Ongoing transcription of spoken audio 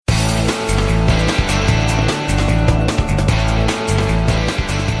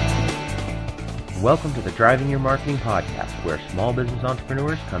Welcome to the Driving Your Marketing Podcast, where small business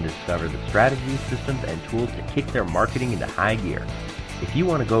entrepreneurs come to discover the strategies, systems, and tools to kick their marketing into high gear. If you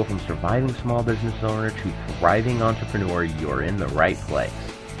want to go from surviving small business owner to thriving entrepreneur, you're in the right place.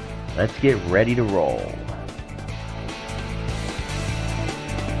 Let's get ready to roll.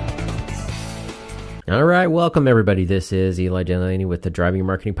 All right, welcome everybody. This is Eli Delaney with the Driving Your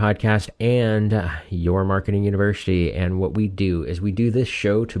Marketing Podcast and Your Marketing University. And what we do is we do this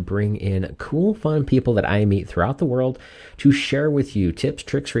show to bring in cool, fun people that I meet throughout the world to share with you tips,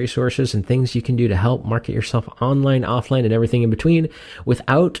 tricks, resources, and things you can do to help market yourself online, offline, and everything in between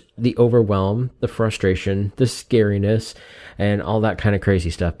without the overwhelm, the frustration, the scariness, and all that kind of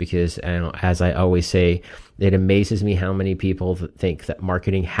crazy stuff. Because as I always say, it amazes me how many people think that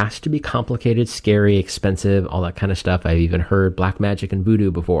marketing has to be complicated, scary, expensive, all that kind of stuff. I've even heard black magic and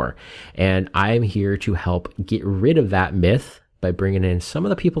voodoo before. And I'm here to help get rid of that myth by bringing in some of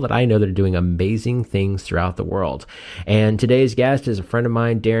the people that I know that are doing amazing things throughout the world. And today's guest is a friend of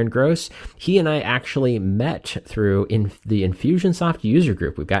mine, Darren Gross. He and I actually met through the Infusionsoft user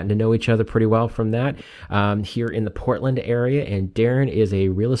group. We've gotten to know each other pretty well from that here in the Portland area. And Darren is a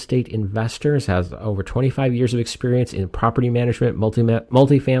real estate investor, has over 25 years of experience in property management,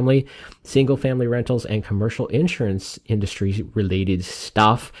 multifamily, single-family rentals, and commercial insurance industry-related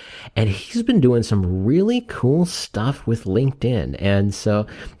stuff. And he's been doing some really cool stuff with LinkedIn. And so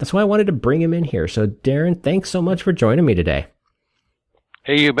that's why I wanted to bring him in here. So Darren, thanks so much for joining me today.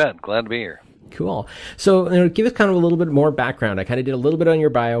 Hey, you bet. Glad to be here. Cool. So give us kind of a little bit more background. I kind of did a little bit on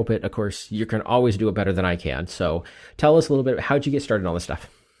your bio, but of course you can always do it better than I can. So tell us a little bit, how'd you get started on all this stuff?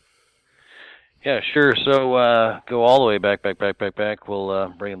 Yeah, sure. So go all the way back. We'll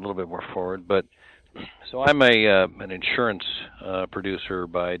bring it a little bit more forward. But so I'm an insurance producer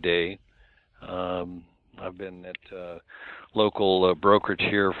by day. I've been at local brokerage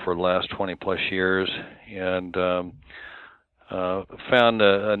here for the last 20 plus years, and found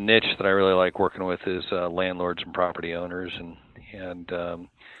a niche that I really like working with is landlords and property owners, and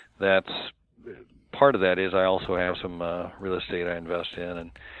that's part of that is I also have some real estate I invest in,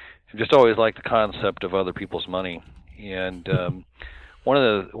 and I just always like the concept of other people's money. And one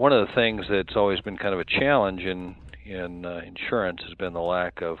of the things that's always been kind of a challenge in insurance has been the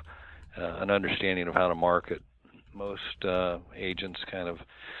lack of an understanding of how to market. Most agents kind of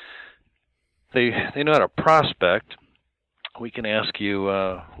they know how to prospect. We can ask you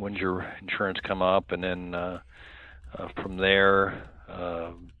when's your insurance come up, and then from there,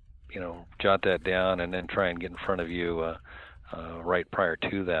 jot that down, and then try and get in front of you right prior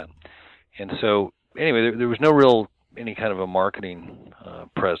to that. And so, anyway, there was no real any kind of a marketing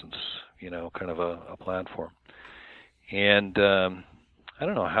presence, kind of a platform. And I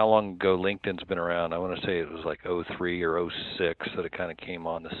don't know how long ago LinkedIn's been around. I want to say it was like 03 or 06 that it kind of came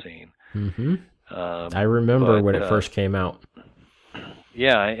on the scene. Mm-hmm. I remember when it first came out.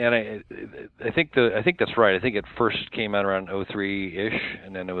 Yeah, and I think that's right. I think it first came out around 03-ish,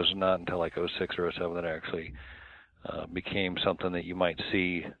 and then it was not until like 06 or 07 that it actually became something that you might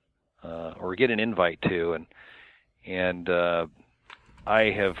see or get an invite to. And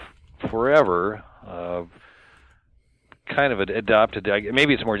I have forever kind of adopted,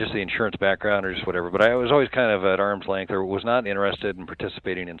 maybe it's more just the insurance background or just whatever, but I was always kind of at arm's length or was not interested in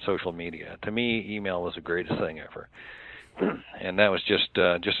participating in social media. To me, email was the greatest thing ever. And that was just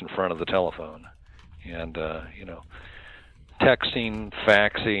in front of the telephone. And, texting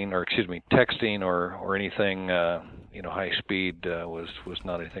or anything, high speed was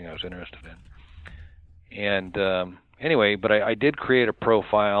not anything I was interested in. And anyway, but I did create a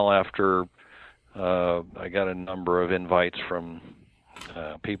profile after I got a number of invites from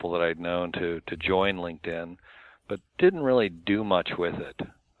people that I'd known to join LinkedIn, but didn't really do much with it.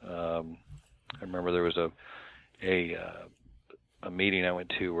 I remember there was a meeting I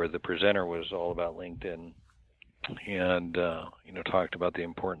went to where the presenter was all about LinkedIn, and talked about the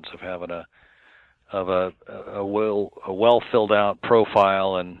importance of having a well filled out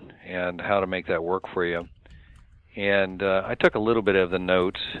profile and how to make that work for you. And I took a little bit of the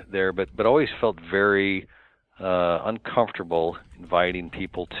notes there, but always felt very uncomfortable inviting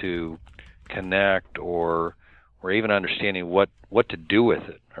people to connect or even understanding what to do with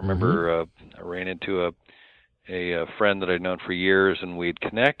it. I remember I ran into a friend that I'd known for years, and we'd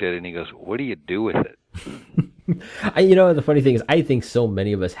connected, and he goes, "What do you do with it?" The funny thing is, I think so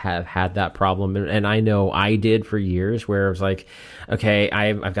many of us have had that problem, and I know I did for years, where it was like, okay,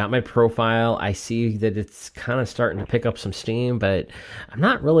 I've got my profile, I see that it's kind of starting to pick up some steam, but I'm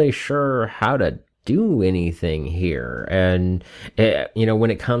not really sure how to do anything here. And, when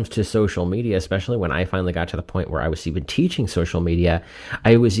it comes to social media, especially when I finally got to the point where I was even teaching social media,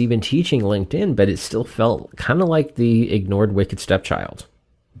 I was even teaching LinkedIn, but it still felt kind of like the ignored wicked stepchild.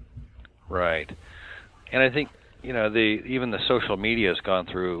 Right. And I think, even the social media has gone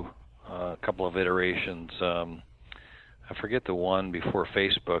through a couple of iterations. I forget the one before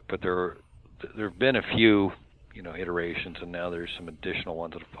Facebook, but there have been a few iterations, and now there's some additional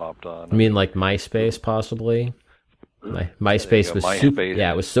ones that have popped on. I mean, like MySpace, possibly. MySpace was MySpace.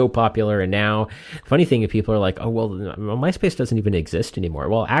 It was so popular, and now funny thing is people are like, oh well, MySpace doesn't even exist anymore.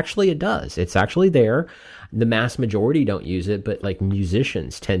 Well, actually, it does. It's actually there. The mass majority don't use it, but like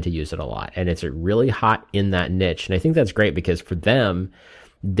musicians tend to use it a lot, and it's really hot in that niche. And I think that's great because for them,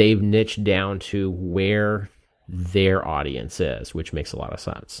 they've niched down to where their audience is, which makes a lot of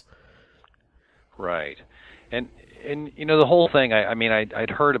sense. Right. And the whole thing, I'd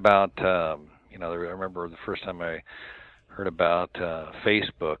heard about, I remember the first time I heard about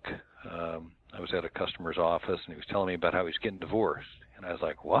Facebook, I was at a customer's office, and he was telling me about how he's getting divorced. And I was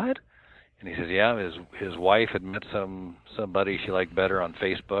like, what? And he says, yeah, his wife had met somebody she liked better on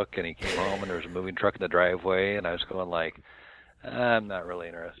Facebook, and he came home, and there was a moving truck in the driveway, and I was going like, I'm not really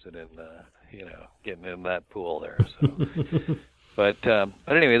interested in, getting in that pool there. So. But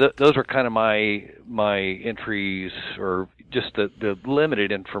anyway, those were kind of my entries, or just the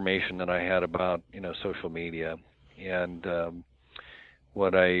limited information that I had about social media, and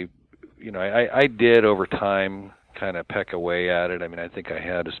what I did over time kind of peck away at it. I mean, I think I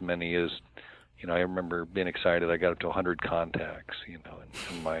had as many as I remember being excited. I got up to 100 contacts, in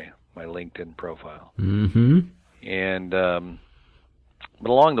my LinkedIn profile, mm-hmm. And but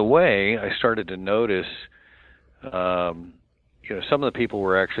along the way, I started to notice. Some of the people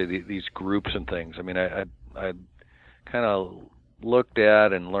were actually these groups and things. I mean, I kind of looked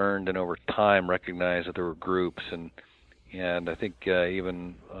at and learned, and over time recognized that there were groups, and I think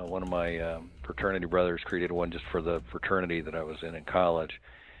even one of my fraternity brothers created one just for the fraternity that I was in college,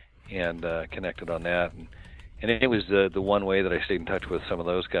 and connected on that, and it was the one way that I stayed in touch with some of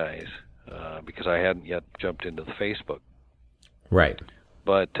those guys because I hadn't yet jumped into the Facebook. Right.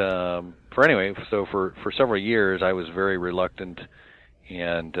 But for several years, I was very reluctant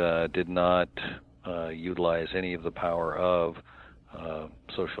and did not utilize any of the power of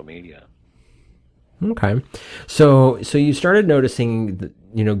social media. Okay, so you started noticing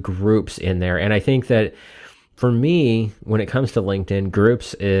groups in there, and I think that for me, when it comes to LinkedIn,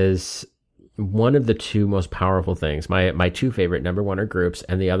 groups is one of the two most powerful things. My two favorite, number one are groups,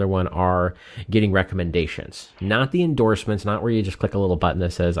 and the other one are getting recommendations. Not the endorsements, not where you just click a little button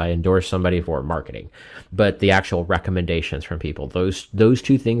that says I endorse somebody for marketing, but the actual recommendations from people. Those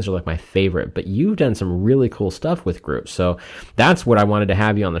two things are like my favorite, but you've done some really cool stuff with groups. So that's what I wanted to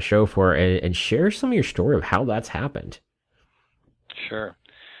have you on the show for, and share some of your story of how that's happened. Sure.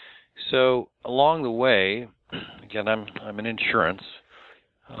 So along the way, again, I'm in insurance.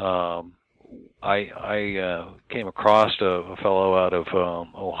 I came across a fellow out of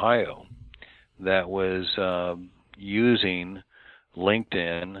Ohio that was using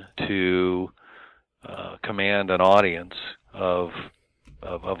LinkedIn to command an audience of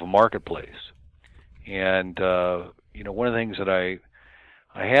a marketplace. And one of the things that I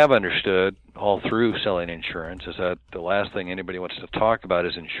have understood all through selling insurance is that the last thing anybody wants to talk about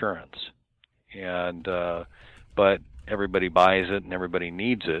is insurance. And but everybody buys it and everybody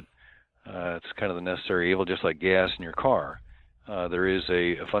needs it. It's kind of the necessary evil, just like gas in your car. There is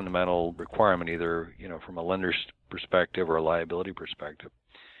a fundamental requirement, either from a lender's perspective or a liability perspective.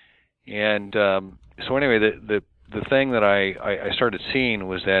 And so anyway, the thing that I started seeing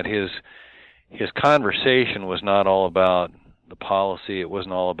was that his conversation was not all about the policy. It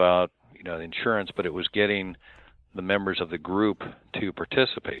wasn't all about the insurance, but it was getting the members of the group to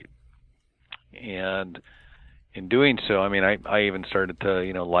participate. And in doing so, I mean, I even started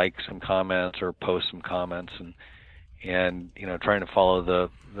to like some comments or post some comments, and trying to follow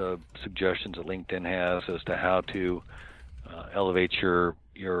the suggestions that LinkedIn has as to how to elevate your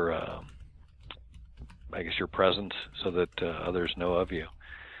I guess your presence so that others know of you.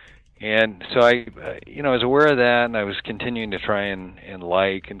 And so I was aware of that, and I was continuing to try and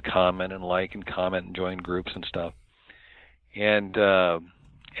like and comment and join groups and stuff. And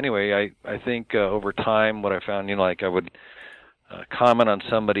anyway, I think over time what I found, I would comment on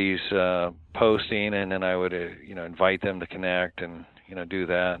somebody's posting, and then I would invite them to connect and do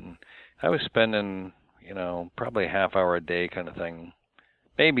that. And I was spending probably a half hour a day kind of thing.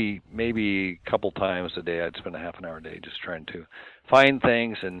 Maybe a couple times a day I'd spend a half an hour a day just trying to find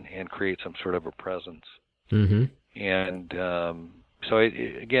things and create some sort of a presence. Mm-hmm. And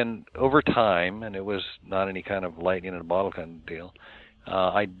again, over time, and it was not any kind of lightning in a bottle kind of deal,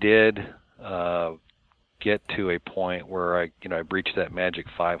 I did get to a point where I breached that magic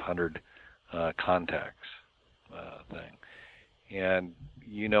 500 contacts thing. And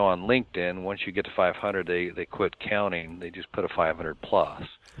on LinkedIn, once you get to 500, they quit counting. They just put a 500 plus.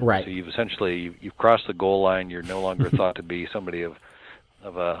 Right. So you've crossed the goal line. You're no longer thought to be somebody of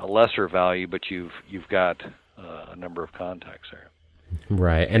a lesser value, but you've got a number of contacts there.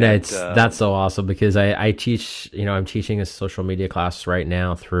 Right. And that's so awesome because I teach, I'm teaching a social media class right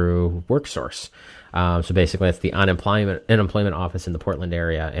now through WorkSource. So basically it's the unemployment office in the Portland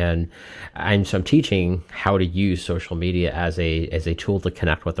area. And I'm teaching how to use social media as a tool to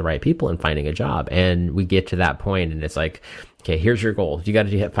connect with the right people and finding a job. And we get to that point and it's like, okay, here's your goal. You got to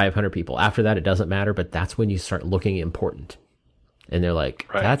hit 500 people. After that, it doesn't matter, but that's when you start looking important. And they're like,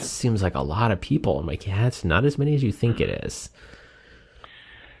 right. That seems like a lot of people. I'm like, yeah, it's not as many as you think it is.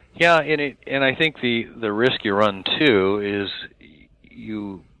 Yeah, and I think the risk you run too is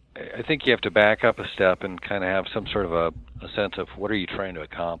I think you have to back up a step and kind of have some sort of a sense of what are you trying to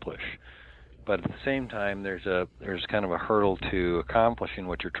accomplish. But at the same time, there's kind of a hurdle to accomplishing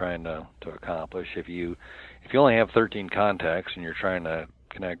what you're trying to accomplish. If you only have 13 contacts and you're trying to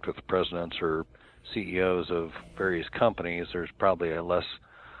connect with the presidents or CEOs of various companies, there's probably a less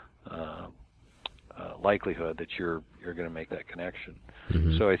likelihood that you're going to make that connection.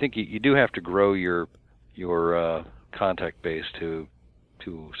 Mm-hmm. So I think you do have to grow your contact base to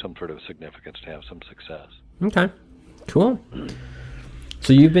some sort of significance to have some success. Okay, cool.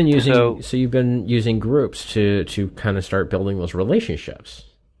 So you've been using groups to kind of start building those relationships.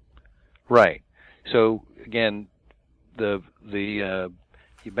 Right. So again, you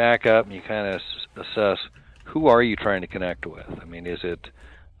back up and you kind of assess who are you trying to connect with. I mean, is it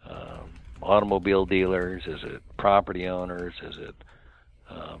automobile dealers? Is it property owners? Is it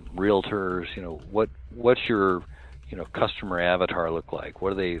realtors? What's your customer avatar look like?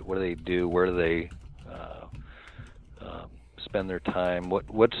 What do they do? Where do they spend their time?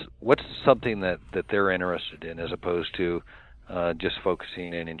 What's something that they're interested in as opposed to just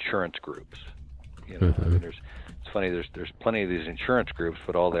focusing in insurance groups? Mm-hmm. I mean, it's funny. There's plenty of these insurance groups,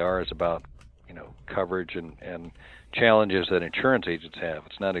 but all they are is about coverage and challenges that insurance agents have.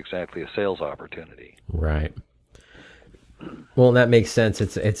 It's not exactly a sales opportunity. Right. Well, that makes sense.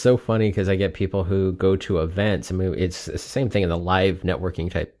 It's so funny because I get people who go to events. I mean, it's the same thing in the live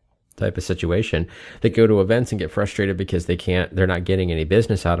networking type of situation. They go to events and get frustrated because they're not getting any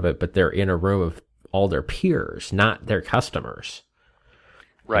business out of it, but they're in a room of all their peers, not their customers.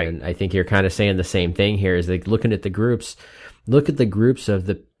 Right. And I think you're kind of saying the same thing here is like looking at the groups, look at the groups of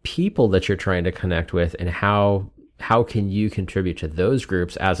the people that you're trying to connect with and how can you contribute to those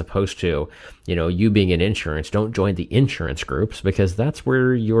groups as opposed to, you being in insurance. Don't join the insurance groups because that's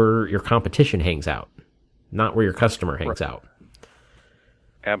where your competition hangs out, not where your customer hangs out.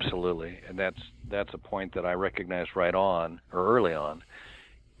 Absolutely. And that's a point that I recognized early on,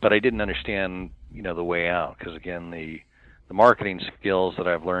 but I didn't understand, the way out because again, the marketing skills that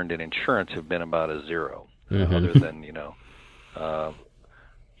I've learned in insurance have been about a zero, mm-hmm. Other than, you know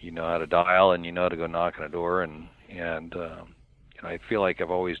how to dial and how to go knock on a door and I feel like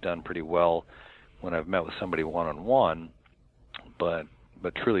I've always done pretty well when I've met with somebody one-on-one, but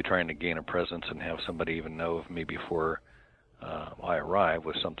truly trying to gain a presence and have somebody even know of me before I arrive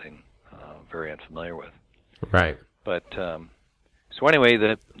was something very unfamiliar with. Right. But so anyway,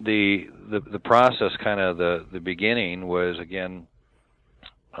 the process, kind of the beginning was again,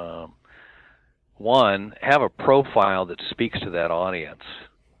 one, have a profile that speaks to that audience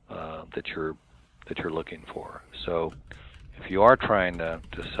that you're looking for. So if you are trying to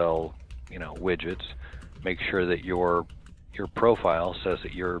sell, widgets, make sure that your profile says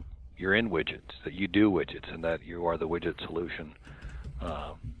that you're in widgets, that you do widgets, and that you are the widget solution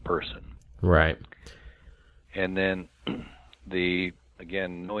person. Right. And then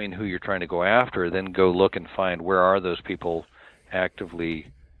knowing who you're trying to go after, then go look and find where are those people actively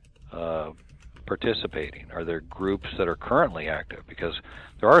participating. Are there groups that are currently active? Because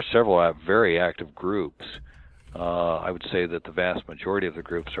there are several very active groups. I would say that the vast majority of the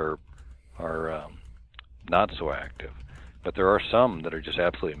groups are not so active, but there are some that are just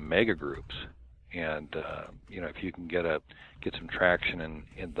absolutely mega groups. And if you can get some traction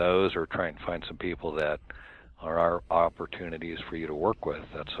in those, or try and find some people that are opportunities for you to work with,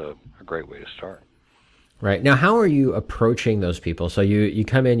 that's a great way to start. Right. Now, how are you approaching those people? So you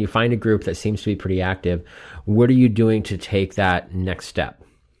come in, you find a group that seems to be pretty active. What are you doing to take that next step?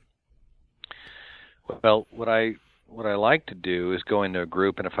 Well, what I like to do is go into a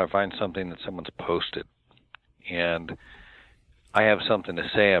group, and if I find something that someone's posted, and I have something to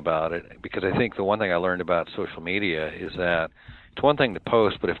say about it, because I think the one thing I learned about social media is that it's one thing to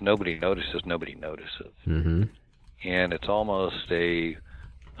post, but if nobody notices, nobody notices. Mm-hmm. And it's almost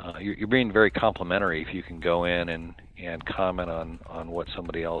you're being very complimentary if you can go in and comment on what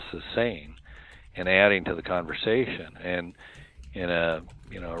somebody else is saying and adding to the conversation. And in a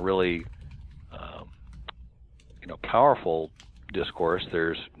really powerful discourse,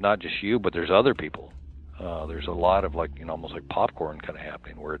 there's not just you, but there's other people. There's a lot of almost like popcorn kind of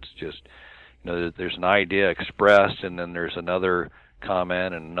happening, where it's just there's an idea expressed, and then there's another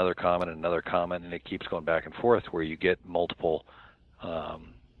comment and another comment and another comment, and it keeps going back and forth, where you get multiple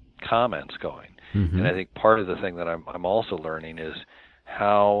comments going. Mm-hmm. And I think part of the thing that I'm also learning is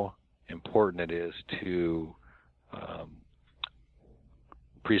how important it is to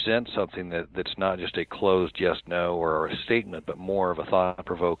present something that's not just a closed yes, no, or a statement, but more of a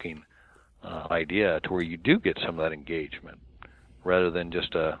thought-provoking idea, to where you do get some of that engagement, rather than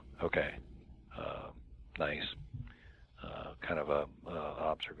just nice kind of a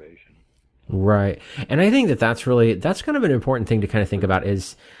observation. Right. And I think that's kind of an important thing to kind of think about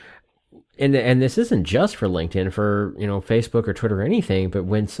is, and this isn't just for LinkedIn, for, Facebook or Twitter or anything, but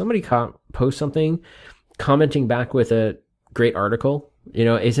when somebody posts something, commenting back with a great article,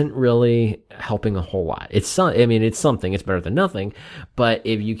 isn't really helping a whole lot. It's something, it's better than nothing, but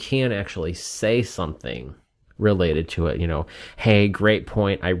if you can actually say something related to it, hey, great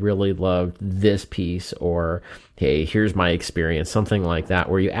point, I really loved this piece, or hey, here's my experience, something like that,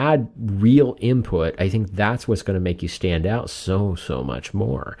 where you add real input, I think that's what's going to make you stand out so much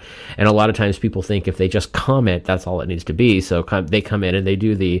more. And a lot of times people think if they just comment, that's all it needs to be. So they come in and they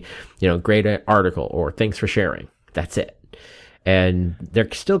do the, great article, or thanks for sharing. That's it. And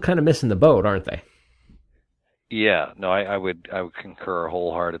they're still kind of missing the boat, aren't they? Yeah, no, I would concur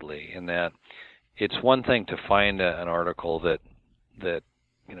wholeheartedly in that. It's one thing to find an article that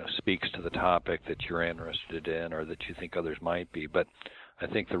speaks to the topic that you're interested in, or that you think others might be, but I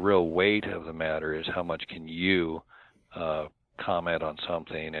think the real weight of the matter is how much can you comment on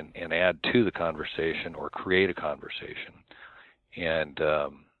something and add to the conversation, or create a conversation. And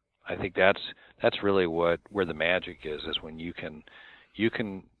I think that's really where the magic is when you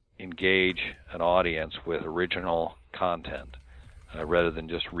can engage an audience with original content rather than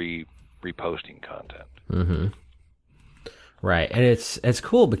just reposting content. Mm-hmm. Right. And it's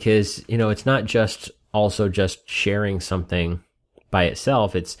cool because, it's not just sharing something by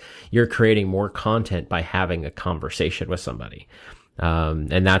itself. It's you're creating more content by having a conversation with somebody.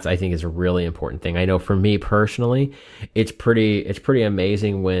 And that's, I think, is a really important thing. I know for me personally, it's pretty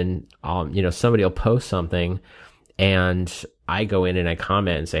amazing when, somebody will post something and I go in and I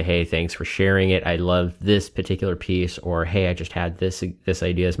comment and say, hey, thanks for sharing it. I love this particular piece, or, hey, I just had this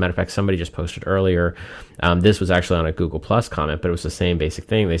idea. As a matter of fact, somebody just posted earlier. This was actually on a Google Plus comment, but it was the same basic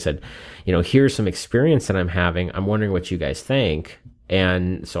thing. They said, here's some experience that I'm having. I'm wondering what you guys think.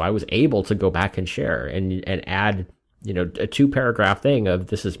 And so I was able to go back and share and add, a 2-paragraph thing of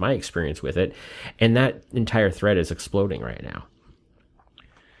this is my experience with it. And that entire thread is exploding right now.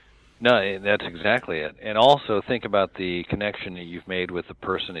 No, that's exactly it. And also think about the connection that you've made with the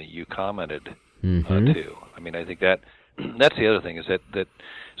person that you commented to. I think that's the other thing is that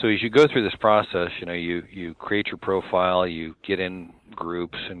so as you go through this process, you create your profile, you get in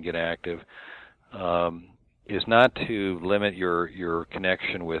groups and get active, is not to limit your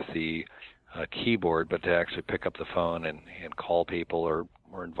connection with the keyboard, but to actually pick up the phone and call people, or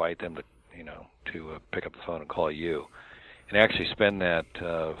invite them to pick up the phone and call you. And actually spend that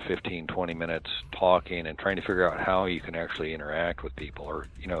 15, 20 minutes talking and trying to figure out how you can actually interact with people, or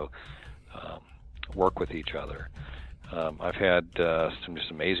work with each other. I've had some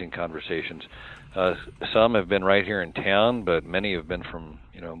just amazing conversations. Some have been right here in town, but many have been from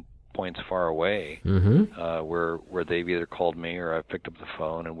points far away, where they've either called me or I've picked up the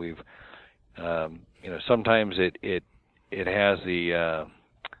phone, and we've sometimes it has the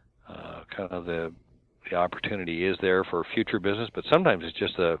kind of the opportunity is there for future business, but sometimes it's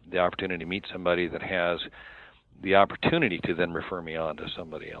just the opportunity to meet somebody that has the opportunity to then refer me on to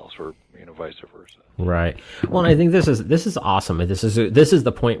somebody else, or vice versa. Right. Well, I think this is awesome. This is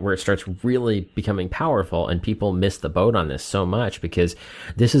the point where it starts really becoming powerful, and people miss the boat on this so much, because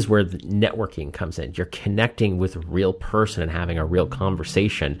this is where the networking comes in. You're connecting with a real person and having a real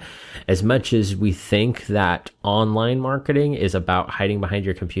conversation. As much as we think that online marketing is about hiding behind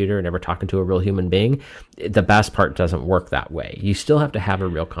your computer and never talking to a real human being, the best part doesn't work that way. You still have to have a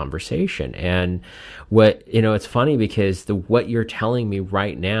real conversation. And it's funny because what you're telling me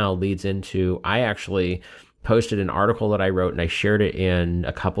right now leads into, I actually posted an article that I wrote and I shared it in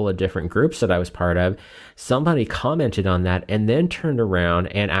a couple of different groups that I was part of. Somebody commented on that and then turned around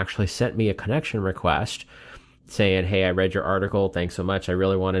and actually sent me a connection request saying, hey, I read your article. Thanks so much. I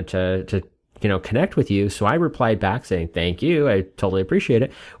really wanted to connect with you. So I replied back saying, thank you. I totally appreciate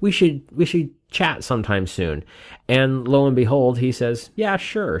it. We should chat sometime soon. And lo and behold, he says, yeah,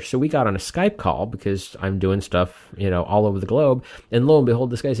 sure. So we got on a Skype call because I'm doing stuff, all over the globe. And lo and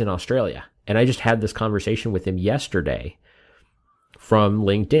behold, this guy's in Australia. And I just had this conversation with him yesterday from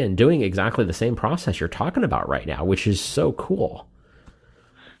LinkedIn, doing exactly the same process you're talking about right now, which is so cool.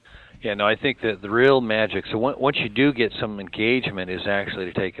 Yeah, no, I think that the real magic, so once you do get some engagement, is actually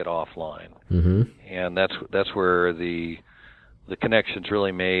to take it offline. Mm-hmm. And that's where the connection's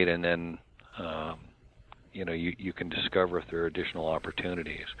really made, and then you can discover if there are additional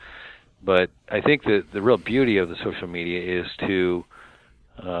opportunities. But I think that the real beauty of the social media is to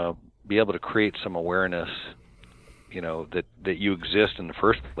be able to create some awareness, that you exist in the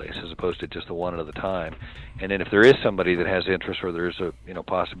first place, as opposed to just the one at a time. And then if there is somebody that has interest, or there's a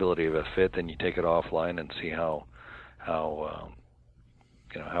possibility of a fit, then you take it offline and see how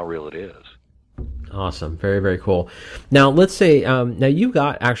real it is. Awesome. Very, very cool. Now, let's say, now you've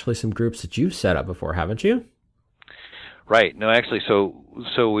got actually some groups that you've set up before, haven't you? Right. No, actually, so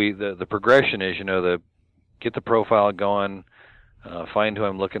the progression is, get the profile going, find who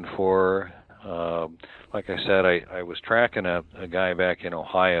I'm looking for. Like I said, I was tracking a guy back in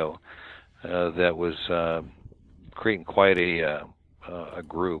Ohio that was creating quite a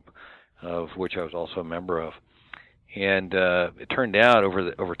group, of which I was also a member of. And it turned out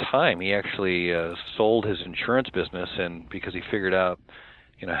over time he actually sold his insurance business, and because he figured out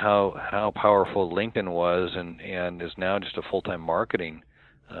how powerful LinkedIn was, and is now just a full-time marketing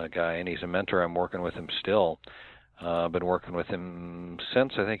guy, and he's a mentor. I'm working with him still. Been working with him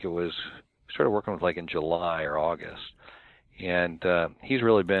since I think it was started working with in July or August, and he's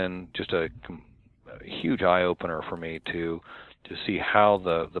really been just a huge eye opener for me to see how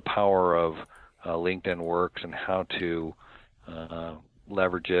the power of LinkedIn works, and how to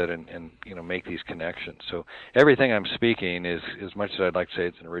leverage it and make these connections. So everything I'm speaking is, as much as I'd like to say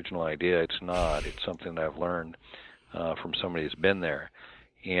it's an original idea, it's not. It's something that I've learned from somebody who's been there.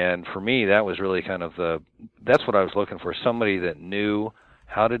 And for me, that was really kind of that's what I was looking for, somebody that knew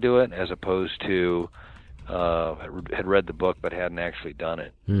how to do it, as opposed to had read the book but hadn't actually done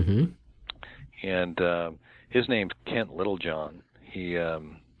it. Mm-hmm. And his name's Kent Littlejohn. He's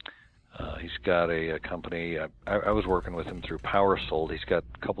got a company. I was working with him through PowerSold. He's got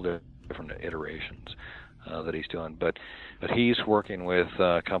a couple of different iterations that he's doing, but he's working with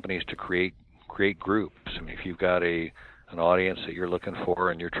companies to create groups. I mean, if you've got an audience that you're looking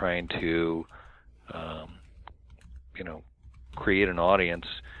for, and you're trying to create an audience,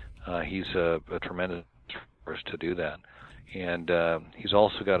 he's a tremendous resource to do that. And he's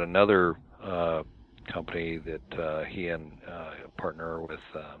also got another company that he and partner with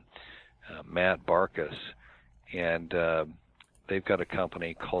Matt Barkus, and they've got a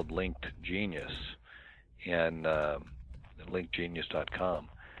company called Linked Genius, and linkedgenius.com.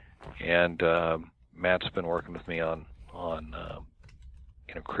 And Matt's been working with me on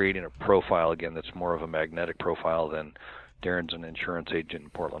creating a profile again that's more of a magnetic profile than Darren's an insurance agent in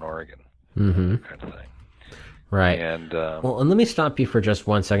Portland, Oregon, mm-hmm. kind of thing. Right. And and let me stop you for just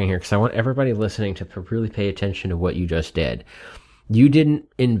 1 second here, because I want everybody listening to really pay attention to what you just did. You didn't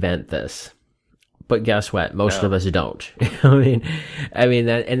invent this, but guess what? Most of us don't. I mean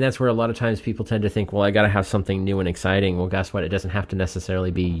that's where a lot of times people tend to think, well, I got to have something new and exciting. Well, guess what? It doesn't have to necessarily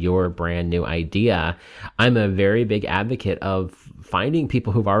be your brand new idea. I'm a very big advocate of finding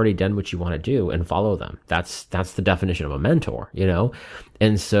people who've already done what you want to do and follow them. That's the definition of a mentor,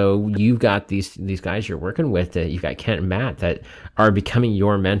 And so you've got these guys you're working with, that you've got Kent and Matt, that are becoming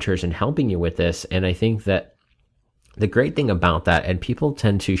your mentors and helping you with this. And I think that the great thing about that, and people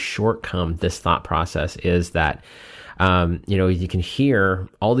tend to shortcome this thought process, is that, you can hear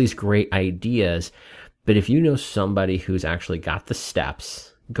all these great ideas, but if you know somebody who's actually got the steps,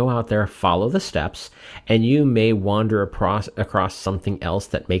 go out there, follow the steps, and you may wander across something else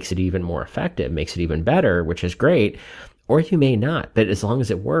that makes it even more effective, makes it even better, which is great, or you may not. But as long as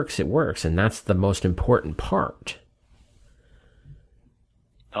it works, and that's the most important part.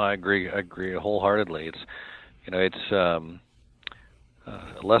 I agree wholeheartedly. It's a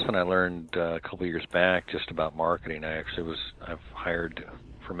lesson I learned a couple of years back just about marketing. I've hired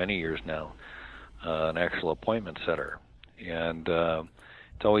for many years now an actual appointment setter, and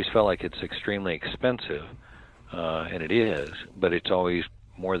it's always felt like it's extremely expensive, and it is, but it's always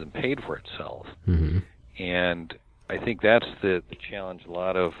more than paid for itself. Mm-hmm. And I think that's the challenge a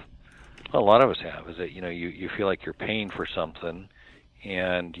lot of a lot of us have, is that you feel like you're paying for something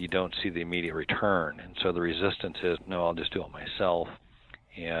and you don't see the immediate return, and so the resistance is, no, I'll just do it myself,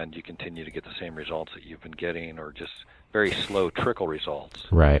 and you continue to get the same results that you've been getting, or just very slow trickle results.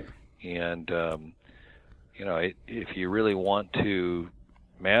 Right. And if you really want to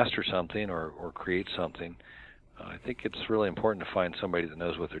master something or create something, I think it's really important to find somebody that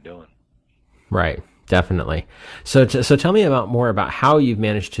knows what they're doing. Right. Definitely. So tell me more about how you've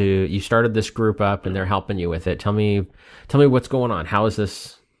managed to, you started this group up and they're helping you with it. Tell me what's going on. How has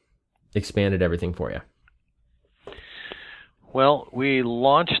this expanded everything for you? Well, we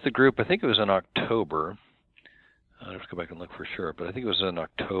launched the group, I think it was in October. I have to go back and look for sure, but I think it was in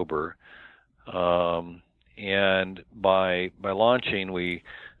October. And by launching, we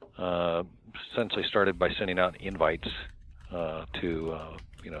essentially started by sending out invites to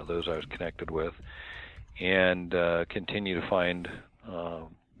those I was connected with, and continue to find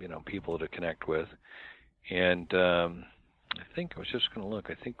people to connect with. And I think I was just going to look.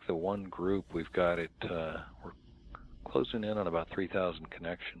 I think the one group we've got we're closing in on about 3,000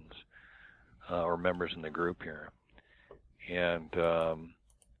 connections or members in the group here. And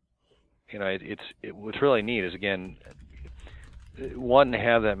what's really neat is, again, one, to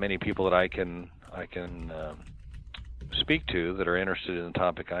have that many people that I can speak to that are interested in the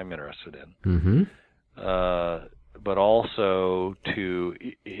topic I'm interested in. Mm-hmm. But also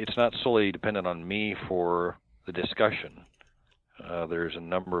it's not solely dependent on me for the discussion. There's a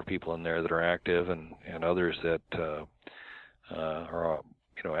number of people in there that are active, and others that are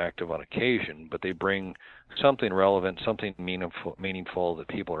active on occasion, but they bring something relevant, something meaningful that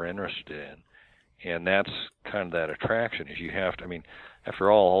people are interested in. And that's kind of that attraction, is you have to,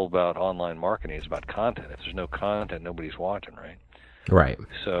 after all about online marketing is about content. If there's no content, nobody's watching, right? Right.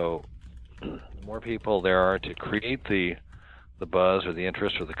 So the more people there are to create the buzz or the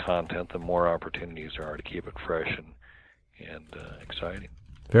interest or the content, the more opportunities there are to keep it fresh and exciting.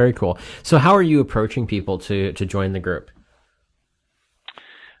 Very cool. So how are you approaching people to join the group?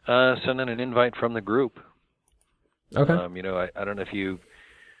 Sending an invite from the group. Okay. I don't know if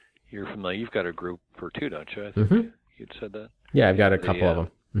you're familiar. You've got a group or two, don't you? I think you'd said that. Yeah, I've got a couple of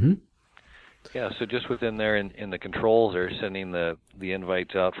them. Mm-hmm. Yeah, so just within there in the controls, they're sending the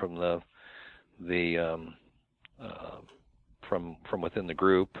invites out from from within the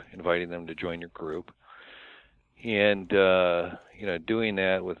group, inviting them to join your group, and doing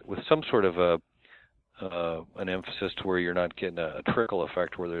that with some sort of an emphasis to where you're not getting a trickle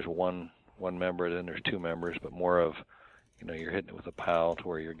effect where there's one member, then there's two members, but more of you're hitting it with a pal to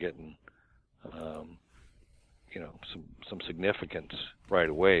where you're getting some significance right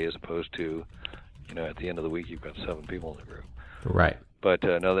away, as opposed to at the end of the week you've got 7 people in the group. Right. But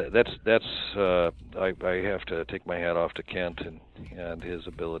no, that's I have to take my hat off to Kent and his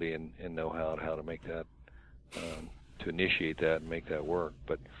ability and know-how how to make that to initiate that and make that work.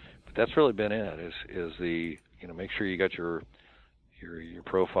 But that's really been it. Is the make sure you got your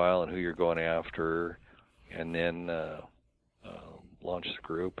profile and who you're going after, and then launch the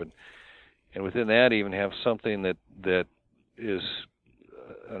group, and within that even have something that is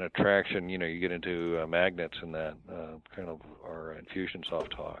an attraction. You get into magnets, and that kind of our Infusionsoft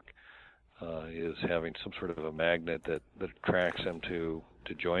talk is having some sort of a magnet that attracts them to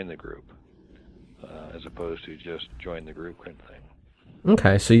join the group, as opposed to just join the group kind of thing.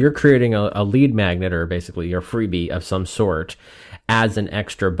 Okay, so you're creating a lead magnet, or basically your freebie of some sort, as an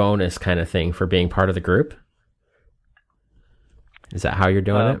extra bonus kind of thing for being part of the group? Is that how you're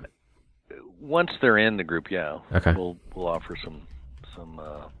doing it? Once they're in the group, yeah. Okay. We'll offer some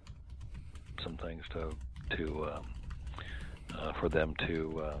things to for them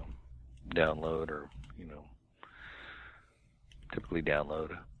to download, or typically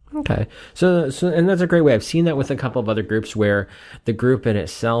download. Okay. So and that's a great way. I've seen that with a couple of other groups where the group in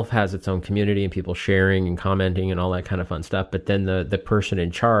itself has its own community and people sharing and commenting and all that kind of fun stuff. But then the person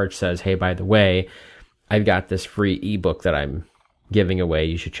in charge says, hey, by the way, I've got this free ebook that I'm giving away.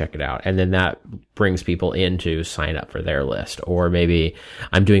 You should check it out. And then that brings people in to sign up for their list. Or maybe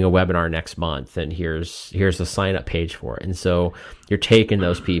I'm doing a webinar next month and here's the sign up page for it. And so you're taking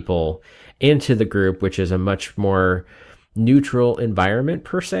those people into the group, which is a much more neutral environment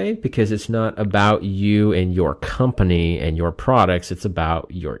per se, because it's not about you and your company and your products. It's about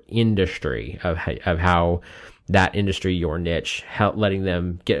your industry, of how that industry, your niche, letting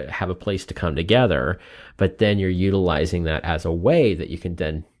them have a place to come together. But then you're utilizing that as a way that you can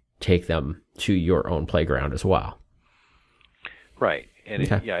then take them to your own playground as well. Right. And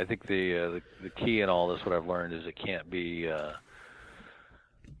okay. I think the key in all this, what I've learned, is it can't be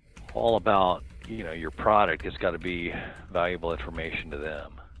all about your product. It's got to be valuable information to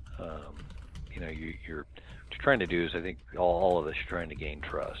them. You're what you're trying to do is, I think, all of this, you're trying to gain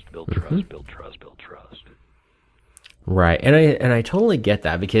trust, build trust, build trust, build trust. Right. And I totally get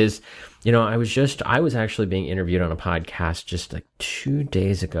that because, I was actually being interviewed on a podcast just like 2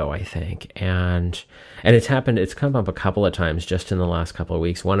 days ago, I think. And it's come up a couple of times just in the last couple of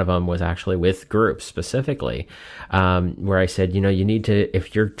weeks. One of them was actually with groups specifically, where I said, you need to,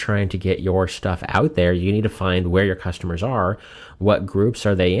 if you're trying to get your stuff out there, you need to find where your customers are, what groups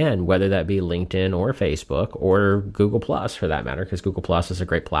are they in, whether that be LinkedIn or Facebook or Google Plus for that matter, because Google Plus is a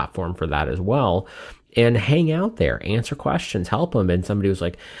great platform for that as well. And hang out there, answer questions, help them. And somebody was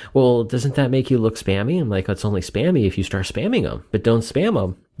like, well, doesn't that make you look spammy? I'm like, it's only spammy if you start spamming them, but don't spam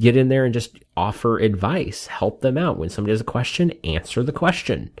them. Get in there and just offer advice, help them out. When somebody has a question, answer the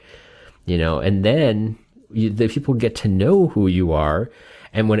question, and then the people get to know who you are.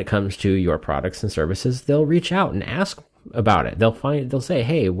 And when it comes to your products and services, they'll reach out and ask about it. They'll say,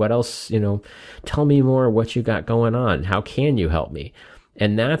 hey, what else, tell me more what you got going on. How can you help me?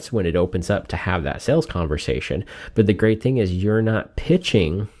 And that's when it opens up to have that sales conversation. But the great thing is you're not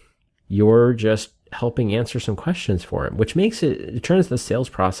pitching, you're just helping answer some questions for him, which makes it turns the sales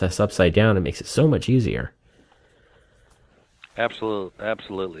process upside down and makes it so much easier.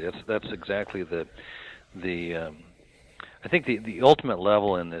 Absolutely. That's exactly the I think the ultimate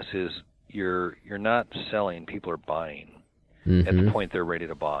level in this is you're not selling, people are buying at the point they're ready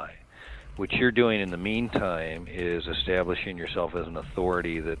to buy. What you're doing in the meantime is establishing yourself as an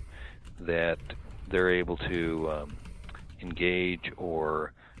authority that they're able to engage,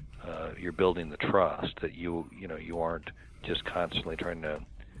 or you're building the trust that you aren't just constantly trying to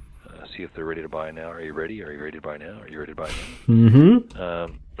see if they're ready to buy now. Are you ready? Are you ready to buy now? Are you ready to buy now?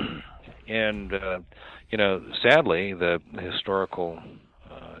 Sadly, the historical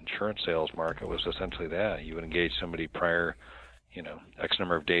insurance sales market was essentially that. You would engage somebody prior, X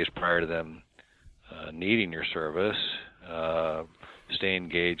number of days prior to them needing your service, stay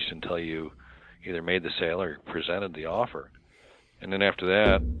engaged until you either made the sale or presented the offer. And then after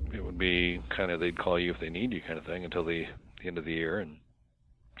that, it would be kind of, they'd call you if they need you kind of thing until the end of the year, and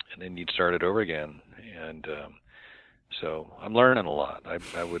then you'd start it over again. And so I'm learning a lot.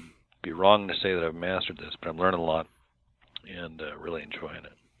 I would be wrong to say that I've mastered this, but I'm learning a lot and really enjoying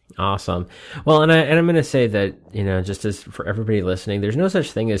it. Awesome. Well, and I'm going to say that, just as for everybody listening, there's no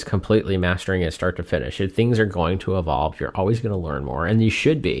such thing as completely mastering it start to finish. Things are going to evolve. You're always going to learn more, and you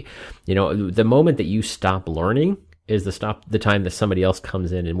should be. The moment that you stop learning is the time that somebody else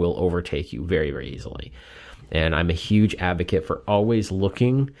comes in and will overtake you very, very easily. And I'm a huge advocate for always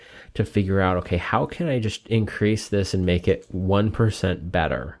looking to figure out, okay, how can I just increase this and make it 1%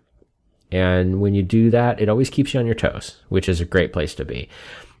 better? And when you do that, it always keeps you on your toes, which is a great place to be.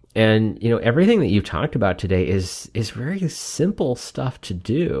 And, everything that you've talked about today is very simple stuff to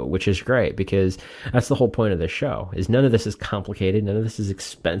do, which is great because that's the whole point of the show is none of this is complicated. None of this is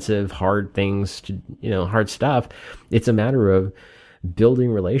expensive, hard things to, hard stuff. It's a matter of building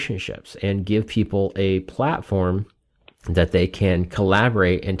relationships and give people a platform that they can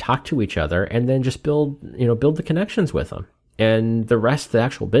collaborate and talk to each other and then just build the connections with them. And the rest of the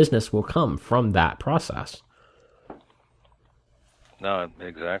actual business will come from that process. No,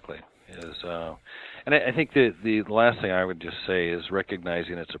 exactly. And I think the last thing I would just say is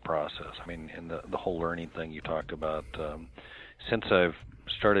recognizing it's a process. I mean, and the whole learning thing you talked about. Since I've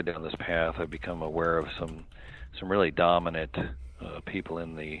started down this path, I've become aware of some really dominant people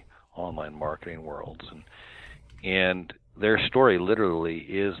in the online marketing worlds, and their story literally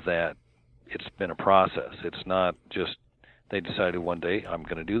is that it's been a process. It's not just they decided one day I'm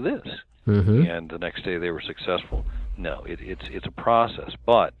going to do this, and the next day they were successful. No, it's a process,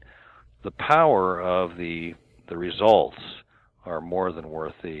 but the power of the results are more than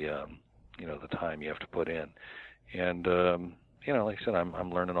worth the the time you have to put in. And like I said,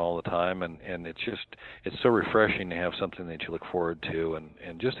 I'm learning all the time, and it's so refreshing to have something that you look forward to,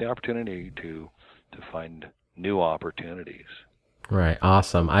 and just the opportunity to find new opportunities. Right.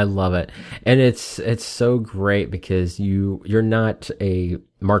 Awesome. I love it. And it's so great because you're not a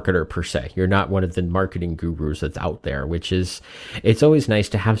marketer per se. You're not one of the marketing gurus that's out there, it's always nice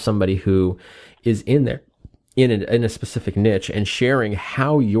to have somebody who is in there in a specific niche and sharing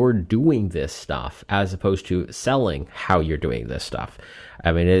how you're doing this stuff as opposed to selling how you're doing this stuff.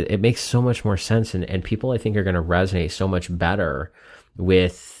 I mean, it makes so much more sense, and people I think are going to resonate so much better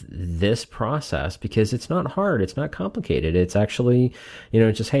with this process because it's not hard. It's not complicated. It's actually,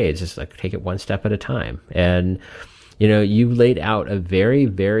 it's just like take it one step at a time. And, you laid out a very,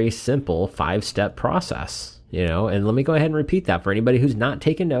 very simple 5-step process. And let me go ahead and repeat that for anybody who's not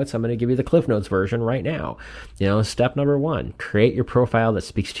taking notes. I'm going to give you the Cliff Notes version right now. Step number 1, create your profile that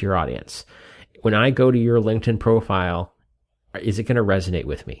speaks to your audience. When I go to your LinkedIn profile, is it going to resonate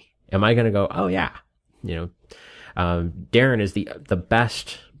with me? Am I going to go, oh yeah, Darren is the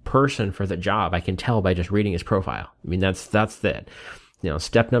best person for the job. I can tell by just reading his profile. I mean, that's it.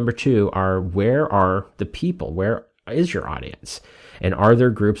 Step number 2 where are the people? Where is your audience? And are there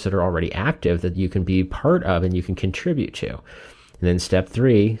groups that are already active that you can be part of and you can contribute to? And then step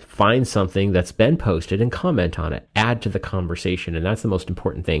 3, find something that's been posted and comment on it. Add to the conversation. And that's the most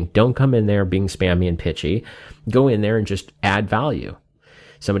important thing. Don't come in there being spammy and pitchy. Go in there and just add value.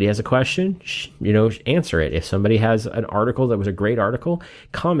 Somebody has a question, answer it. If somebody has an article that was a great article,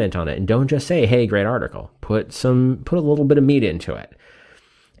 comment on it. And don't just say, hey, great article. Put a little bit of meat into it.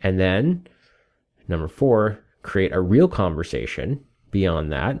 And then number 4, create a real conversation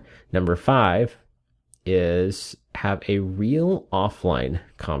beyond that. Number 5 is have a real offline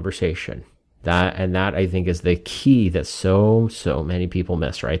conversation. That I think is the key that so many people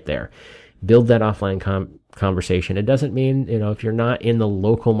miss right there. Build that offline conversation. It doesn't mean, if you're not in the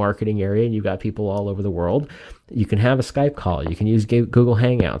local marketing area and you've got people all over the world, you can have a Skype call, you can use Google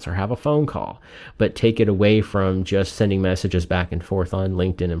Hangouts or have a phone call, but take it away from just sending messages back and forth on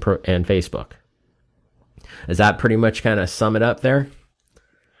LinkedIn and Facebook. Does that pretty much kind of sum it up there?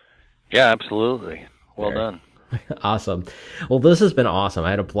 Yeah, absolutely. Well done. Awesome. Well, this has been awesome.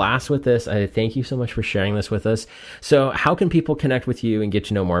 I had a blast with this. I thank you so much for sharing this with us. So how can people connect with you and get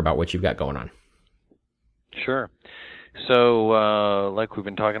to know more about what you've got going on? Sure. So like we've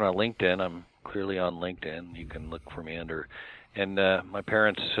been talking about LinkedIn, I'm clearly on LinkedIn. You can look for me under. And my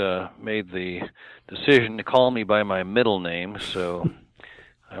parents made the decision to call me by my middle name, so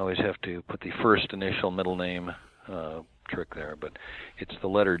I always have to put the first initial middle name trick there. But it's the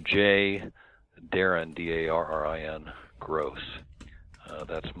letter J, Darren, D-A-R-R-I-N, Gross.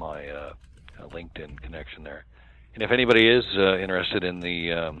 That's my LinkedIn connection there. And if anybody is interested in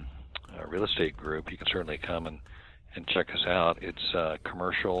the real estate group, you can certainly come and check us out. It's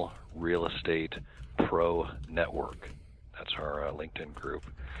Commercial Real Estate Pro Network. That's our LinkedIn group.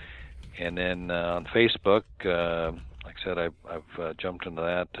 And then on Facebook, like I said, I've jumped into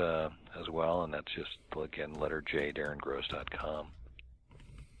that as well, and that's just, again, letter J, DarrenGross.com.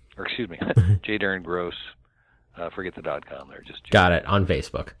 Or excuse me, J. Darren Gross. Forget the .com there. Just J. Got it, on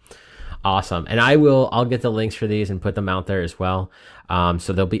Facebook. Awesome. And I'll get the links for these and put them out there as well.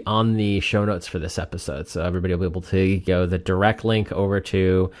 So they'll be on the show notes for this episode. So everybody will be able to go the direct link over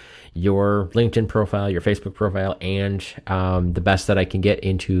to your LinkedIn profile, your Facebook profile, and the best that I can get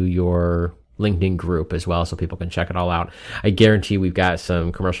into your LinkedIn group as well, so people can check it all out. I guarantee we've got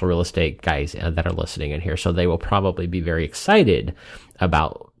some commercial real estate guys that are listening in here, so they will probably be very excited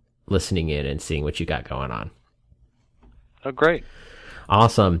about listening in and seeing what you got going on. Oh, great.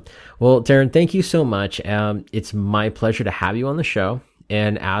 Awesome. Well, Darren, thank you so much. It's my pleasure to have you on the show.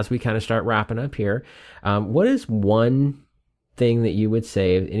 And as we kind of start wrapping up here, what is one thing that you would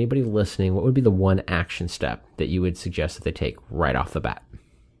say, if anybody listening, what would be the one action step that you would suggest that they take right off the bat?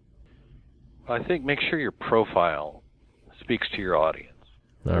 I think make sure your profile speaks to your audience.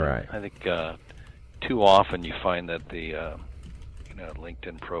 All right. I think too often you find that the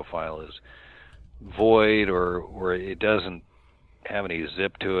LinkedIn profile is void, or it doesn't have any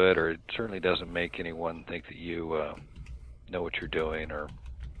zip to it, or it certainly doesn't make anyone think that you know what you're doing,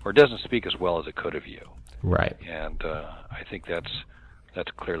 or doesn't speak as well as it could of you. Right. And I think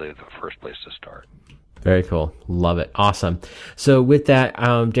that's clearly the first place to start. Very cool. Love it. Awesome. So with that,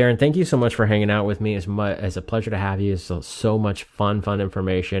 Darren, thank you so much for hanging out with me. It's a pleasure to have you. It's so much fun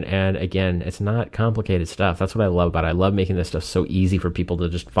information. And again, it's not complicated stuff. That's what I love about it. I love making this stuff so easy for people to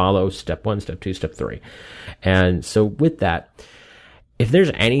just follow step 1, step 2, step 3. And so with that, if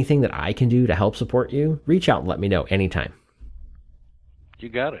there's anything that I can do to help support you, reach out and let me know anytime. You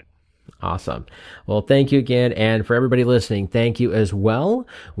got it. Awesome. Well, thank you again. And for everybody listening, thank you as well.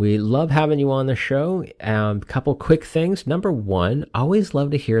 We love having you on the show. Couple quick things. Number 1, always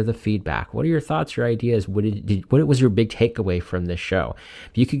love to hear the feedback. What are your thoughts, your ideas? What was your big takeaway from this show?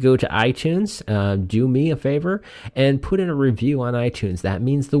 If you could go to iTunes, do me a favor and put in a review on iTunes. That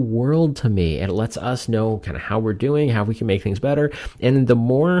means the world to me. It lets us know kind of how we're doing, how we can make things better. And the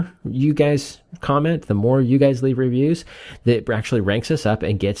more you guys comment, the more you guys leave reviews, that actually ranks us up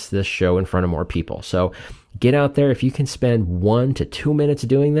and gets this show in front of more people. So get out there. If you can spend 1 to 2 minutes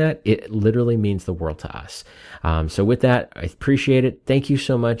doing that, it literally means the world to us. So with that, I appreciate it. Thank you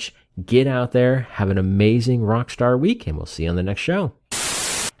so much. Get out there. Have an amazing rockstar week, and we'll see you on the next show.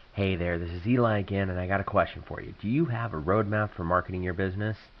 Hey there, this is Eli again, and I got a question for you. Do you have a roadmap for marketing your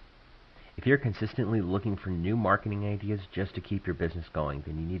business? If you're consistently looking for new marketing ideas just to keep your business going,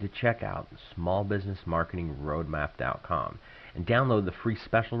 then you need to check out smallbusinessmarketingroadmap.com and download the free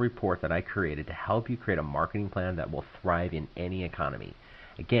special report that I created to help you create a marketing plan that will thrive in any economy.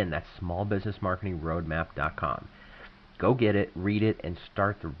 Again, that's smallbusinessmarketingroadmap.com. Go get it, read it, and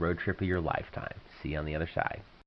start the road trip of your lifetime. See you on the other side.